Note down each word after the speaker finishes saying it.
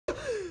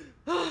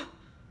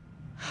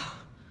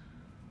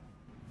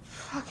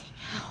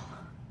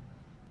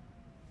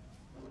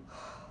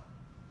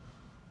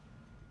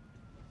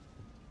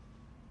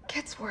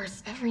gets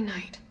worse every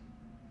night.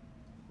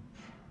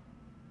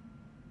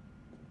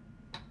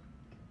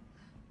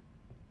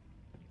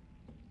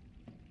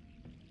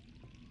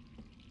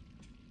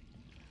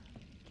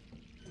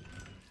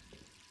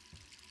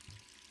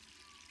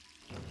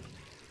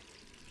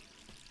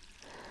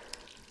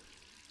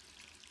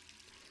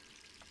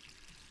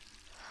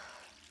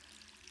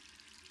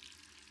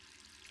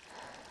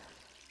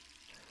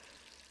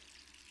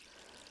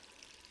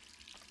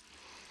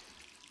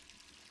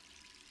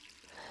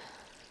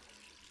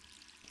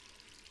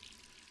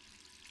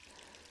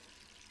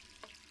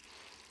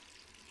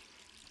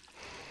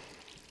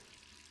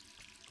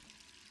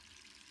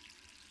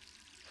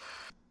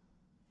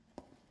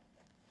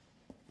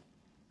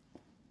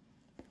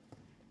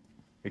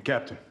 Hey,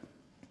 Captain.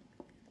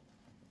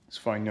 This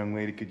fine young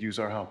lady could use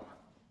our help.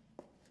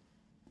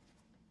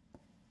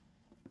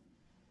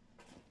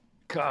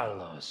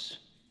 Carlos,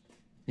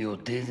 you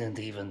didn't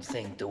even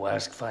think to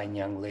ask fine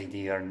young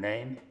lady her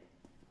name?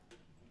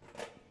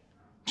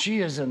 She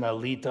is an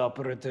elite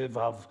operative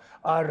of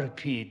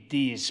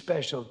RPD,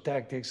 Special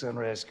Tactics and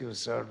Rescue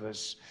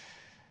Service.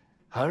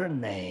 Her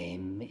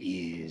name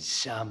is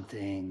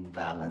something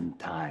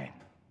Valentine.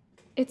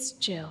 It's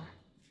Jill.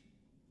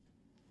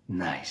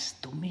 Nice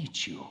to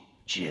meet you,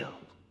 Jill.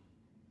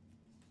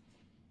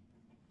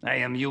 I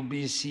am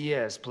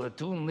UBCS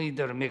Platoon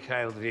Leader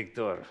Mikhail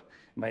Victor.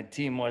 My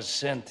team was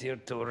sent here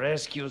to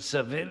rescue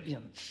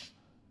civilians.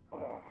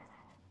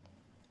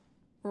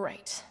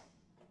 Right.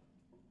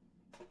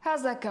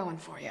 How's that going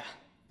for you?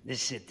 The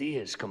city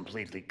is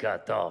completely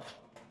cut off,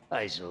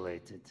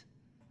 isolated.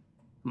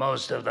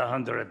 Most of the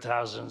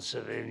 100,000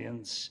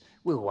 civilians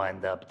will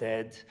wind up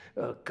dead.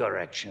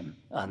 Correction,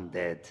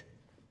 undead.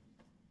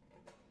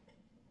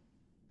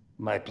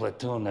 My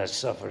platoon has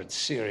suffered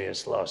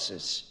serious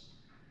losses.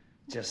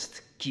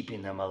 Just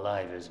keeping them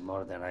alive is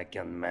more than I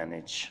can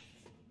manage.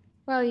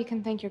 Well, you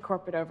can thank your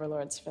corporate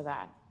overlords for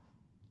that.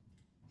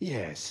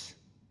 Yes.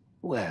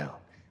 Well,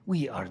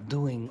 we are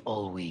doing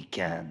all we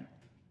can.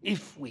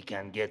 If we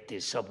can get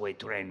this subway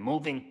train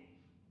moving,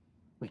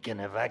 we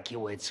can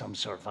evacuate some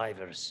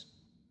survivors.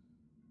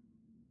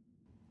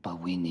 But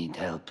we need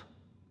help.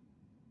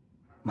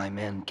 My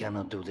men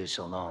cannot do this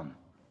alone.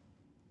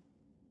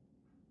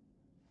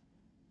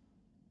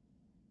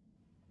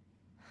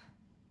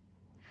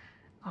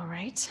 All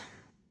right.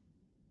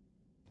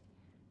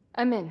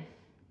 I'm in.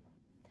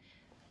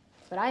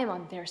 But I am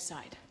on their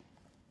side,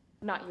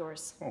 not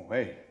yours. Oh,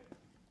 hey.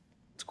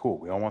 It's cool.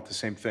 We all want the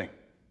same thing.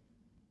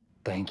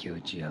 Thank you,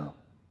 Jill.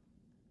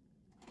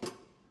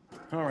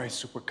 All right,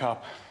 Super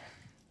Cop.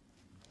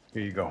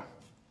 Here you go.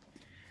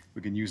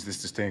 We can use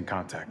this to stay in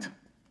contact.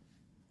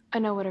 I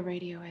know what a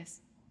radio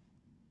is.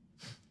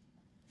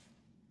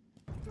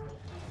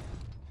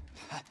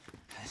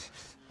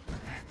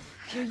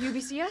 You're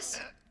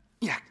UBCS?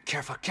 Yeah,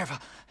 careful, careful.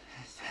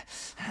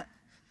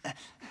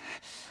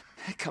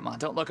 Come on,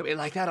 don't look at me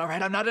like that, all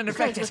right? I'm not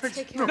infected.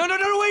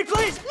 No, wait,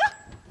 please!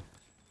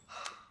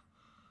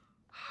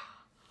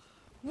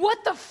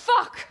 What the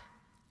fuck?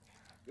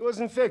 He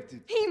was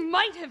infected. He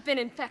might have been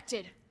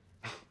infected.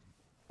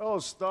 Oh,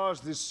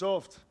 stars this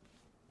soft.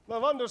 No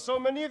wonder so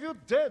many of you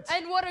dead.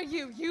 And what are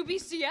you,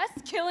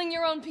 UBCS? Killing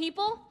your own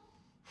people?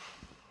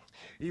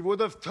 He would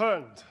have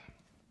turned.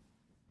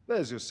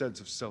 There's your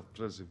sense of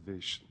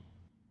self-preservation.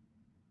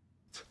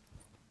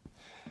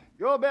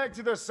 Go back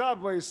to the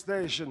subway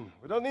station.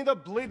 We don't need a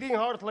bleeding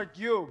heart like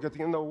you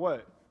getting in the way.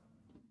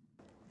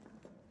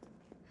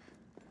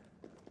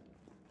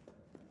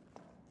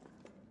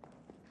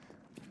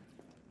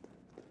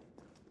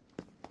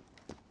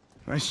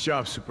 Nice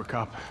job, Super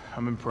Cop.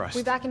 I'm impressed.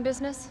 We back in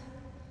business?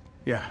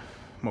 Yeah,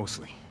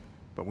 mostly.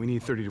 But we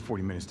need 30 to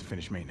 40 minutes to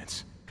finish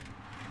maintenance.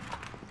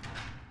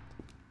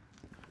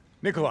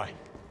 Nikolai,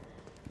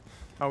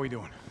 how are we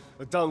doing?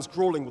 The town's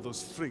crawling with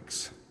those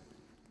freaks.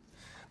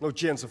 No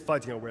chance of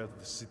fighting our way out of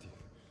the city.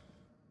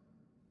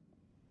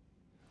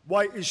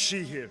 Why is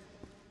she here?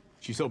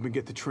 She's helping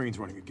get the trains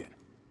running again.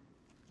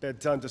 Bad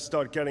time to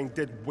start carrying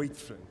dead weight,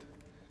 friend.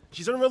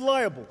 She's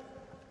unreliable.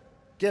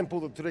 Can't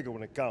pull the trigger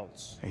when it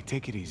counts. Hey,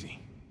 take it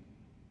easy.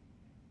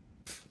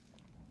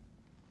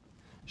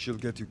 She'll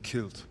get you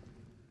killed.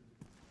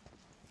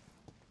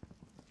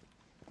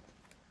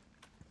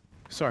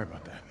 Sorry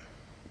about that.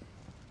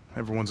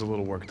 Everyone's a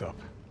little worked up.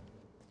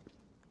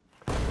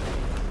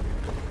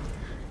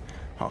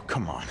 Oh,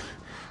 come on.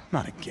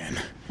 Not again.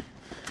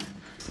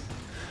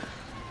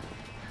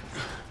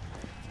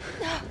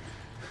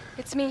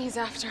 It's me he's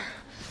after.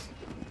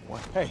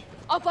 What? Hey.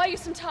 I'll buy you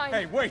some time.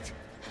 Hey, wait!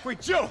 Wait,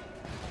 Jill!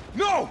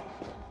 No!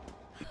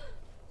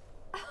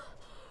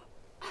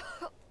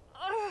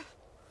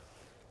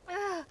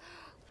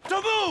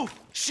 Don't move!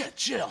 Shit,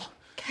 Jill!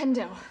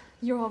 Kendo,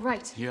 you're all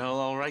right. Yeah,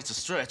 all right's a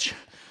stretch.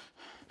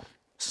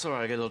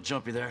 Sorry I got a little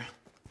jumpy there.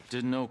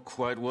 Didn't know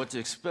quite what to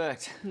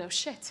expect. No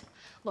shit.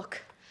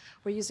 Look,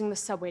 we're using the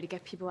subway to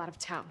get people out of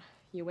town.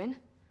 You in?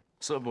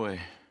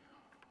 Subway.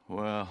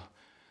 Well,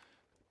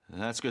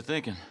 that's good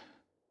thinking.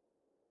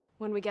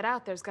 When we get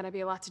out, there's gonna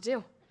be a lot to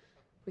do.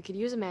 We could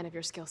use a man of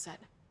your skill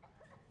set.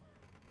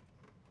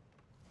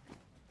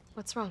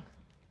 What's wrong?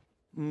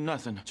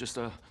 Nothing. Just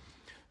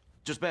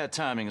bad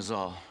timing is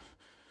all.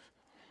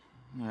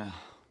 Yeah.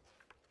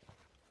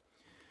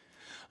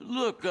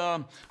 Look,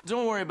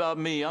 don't worry about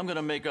me. I'm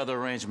gonna make other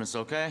arrangements,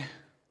 okay?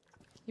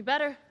 You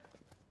better.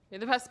 You're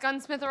the best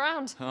gunsmith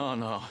around. Oh,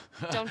 no.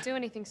 Don't do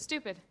anything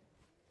stupid.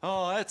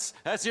 Oh,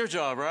 that's your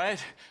job,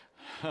 right?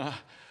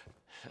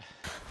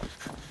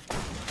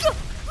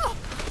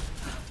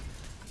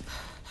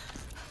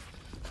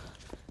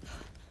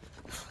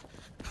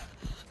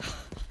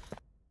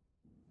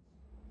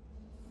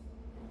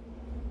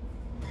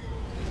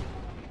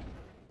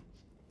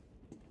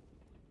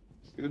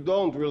 You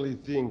don't really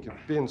think a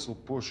pencil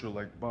pusher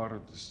like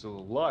Barrett is still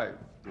alive,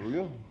 do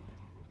you?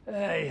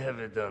 I have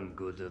it on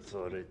good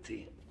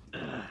authority.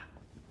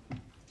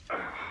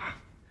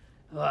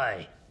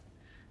 Why?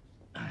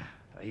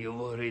 Are you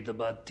worried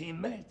about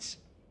teammates?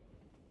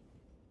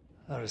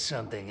 Or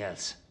something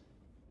else?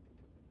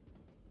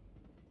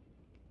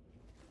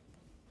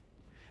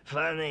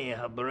 Funny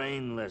how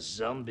brainless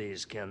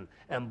zombies can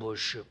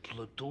ambush a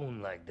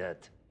platoon like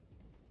that.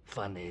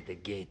 Funny the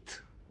gate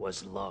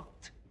was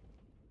locked.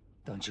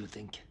 Don't you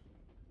think?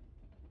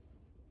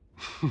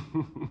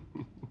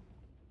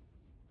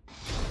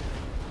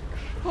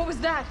 What was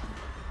that?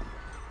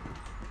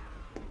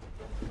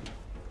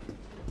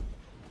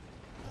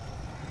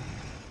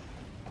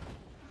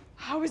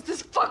 How is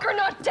this fucker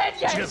not dead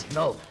yet? Just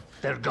no,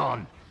 they're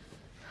gone.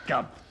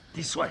 Come,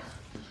 this way.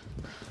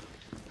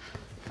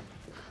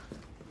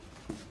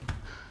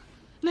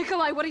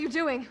 Nikolai, what are you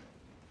doing?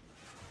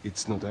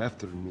 It's not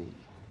after me.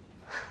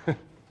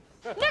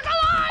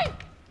 Nikolai!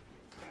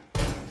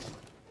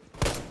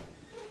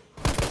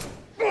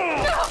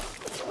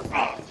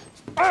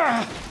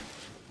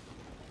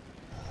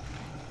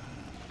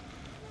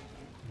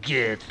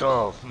 Get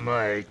off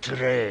my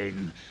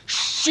train,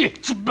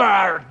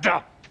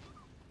 shitbird!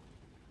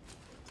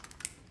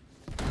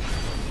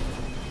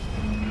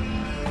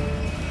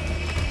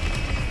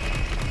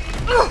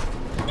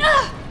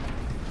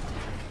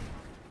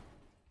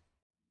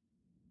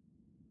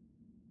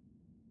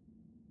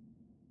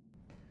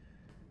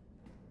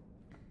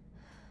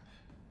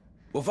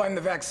 We'll find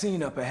the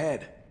vaccine up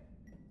ahead.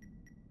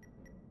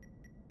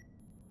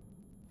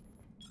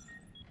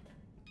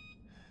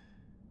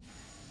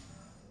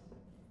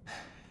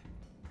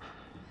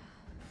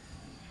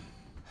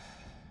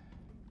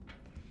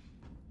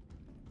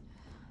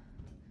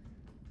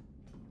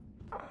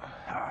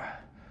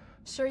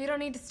 Sure you don't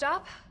need to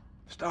stop?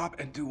 Stop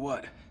and do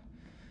what?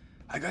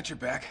 I got your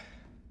back.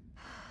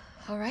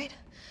 All right,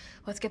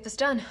 let's get this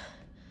done.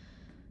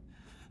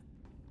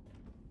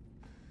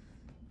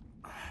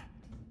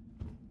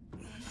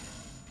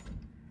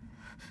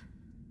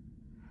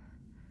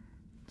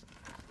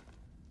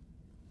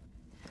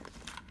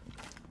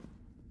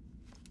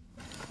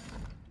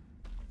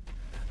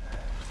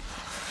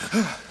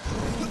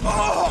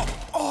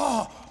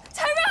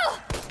 Tyrell!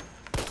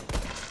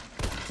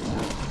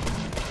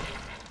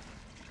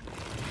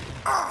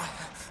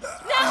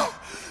 Now!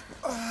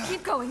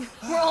 Keep going.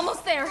 We're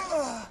almost there.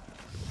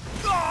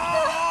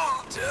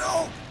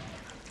 Jill!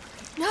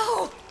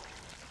 No!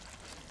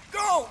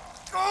 Go!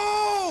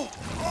 Go!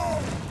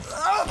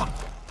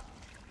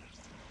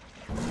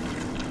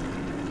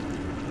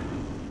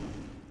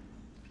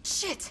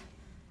 Shit!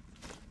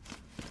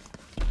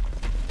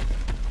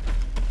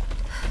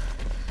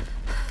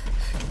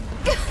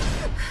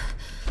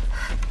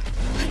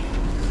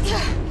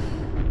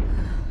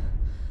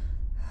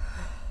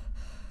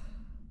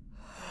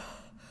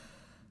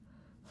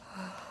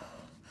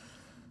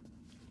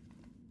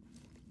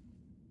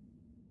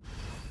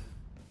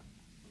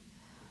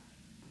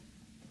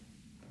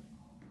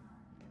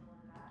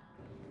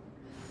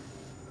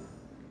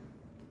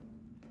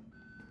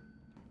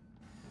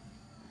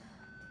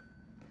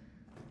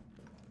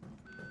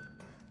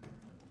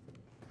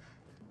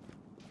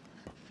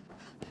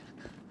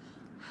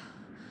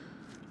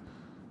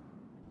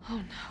 Oh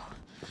no.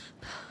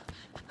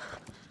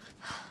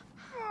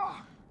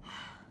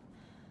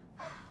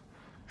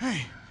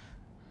 Hey,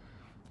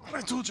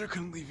 I told you I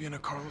couldn't leave you in a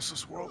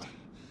Carlos's world.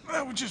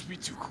 That would just be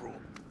too cruel.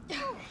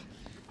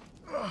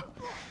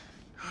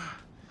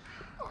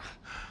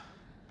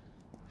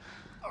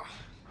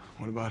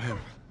 What about him?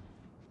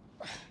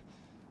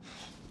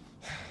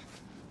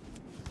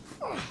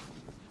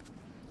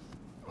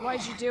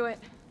 Why'd you do it?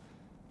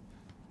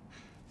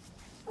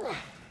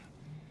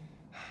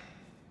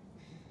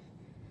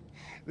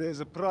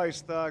 There's a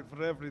price tag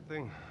for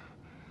everything.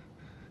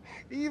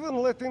 Even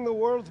letting the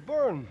world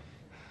burn.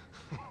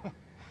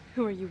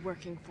 Who are you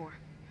working for?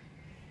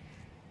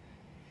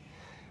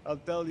 I'll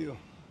tell you,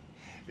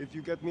 if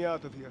you get me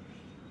out of here.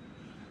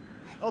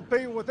 I'll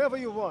pay you whatever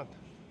you want.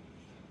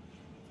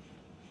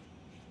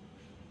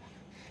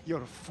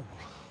 You're a fool.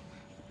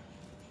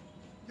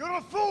 You're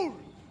a fool!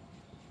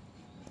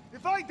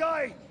 If I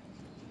die,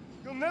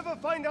 you'll never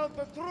find out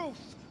the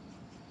truth.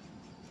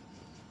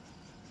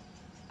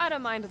 I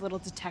don't mind a little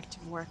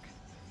detective work.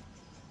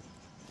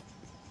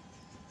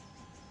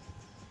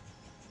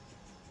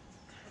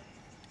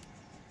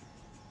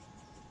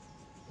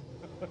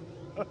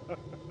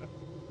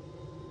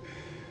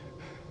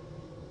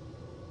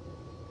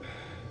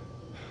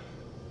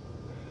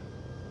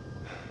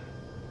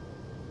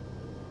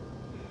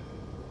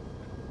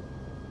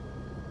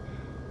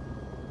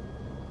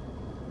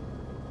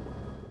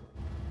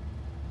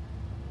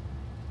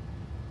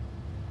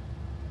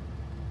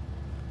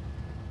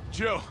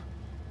 Jill,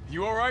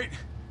 you all right?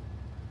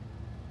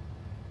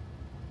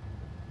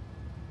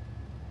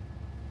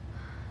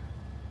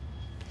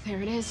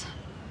 There it is.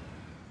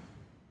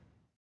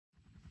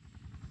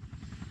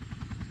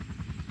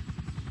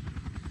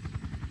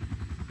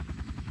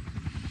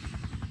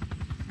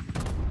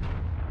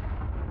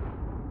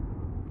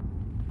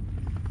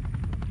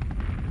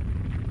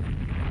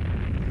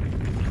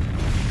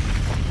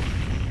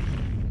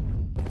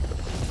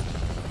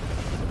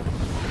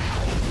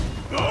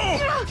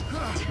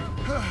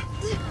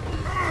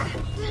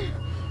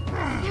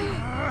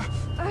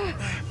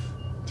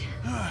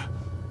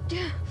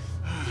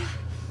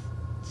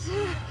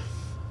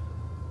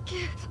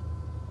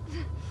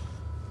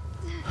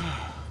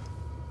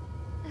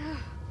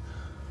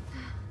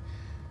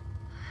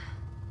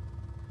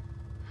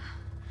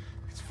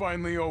 It's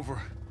finally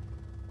over.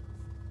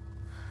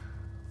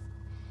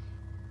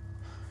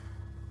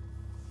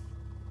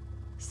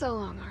 So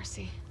long,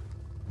 RC.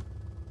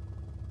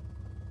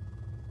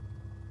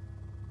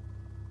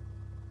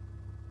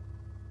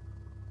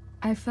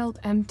 I felt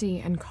empty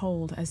and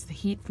cold as the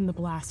heat from the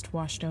blast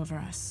washed over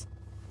us.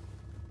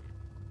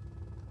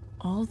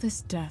 All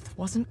this death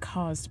wasn't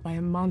caused by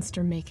a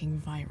monster-making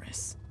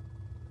virus.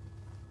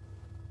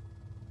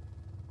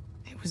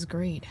 It was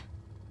greed.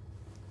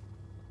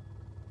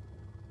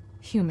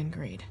 Human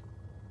greed.